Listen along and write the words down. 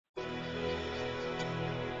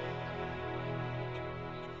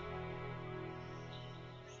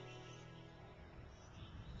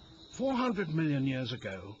400 million years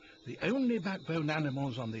ago, the only backbone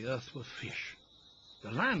animals on the earth were fish. The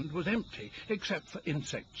land was empty, except for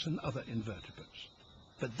insects and other invertebrates.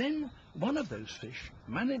 But then one of those fish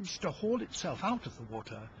managed to haul itself out of the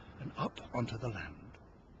water and up onto the land.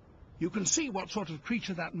 You can see what sort of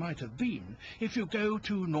creature that might have been if you go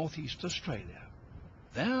to northeast Australia.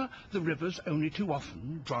 There, the rivers only too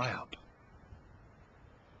often dry up.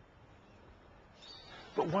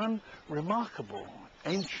 But one remarkable,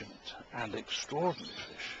 ancient and extraordinary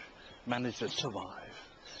fish managed to survive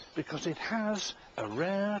because it has a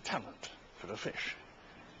rare talent for a fish.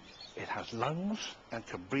 It has lungs and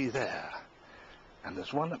can breathe air. And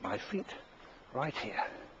there's one at my feet right here.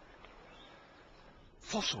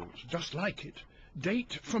 Fossils just like it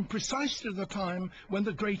date from precisely the time when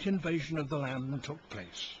the great invasion of the land took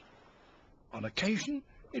place. On occasion,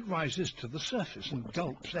 it rises to the surface and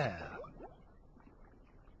gulps air.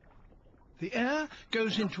 The air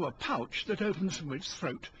goes into a pouch that opens from its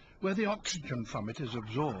throat, where the oxygen from it is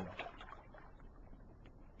absorbed.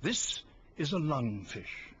 This is a lungfish.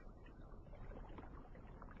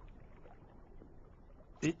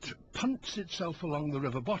 It punts itself along the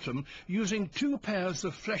river bottom using two pairs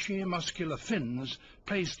of fleshy muscular fins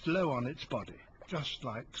placed low on its body, just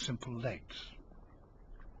like simple legs.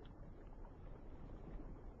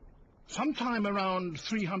 Sometime around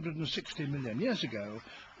 360 million years ago,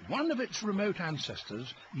 one of its remote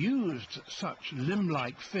ancestors used such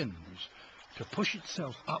limb-like fins to push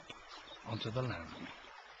itself up onto the land.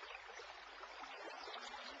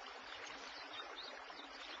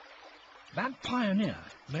 That pioneer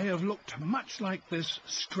may have looked much like this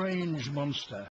strange monster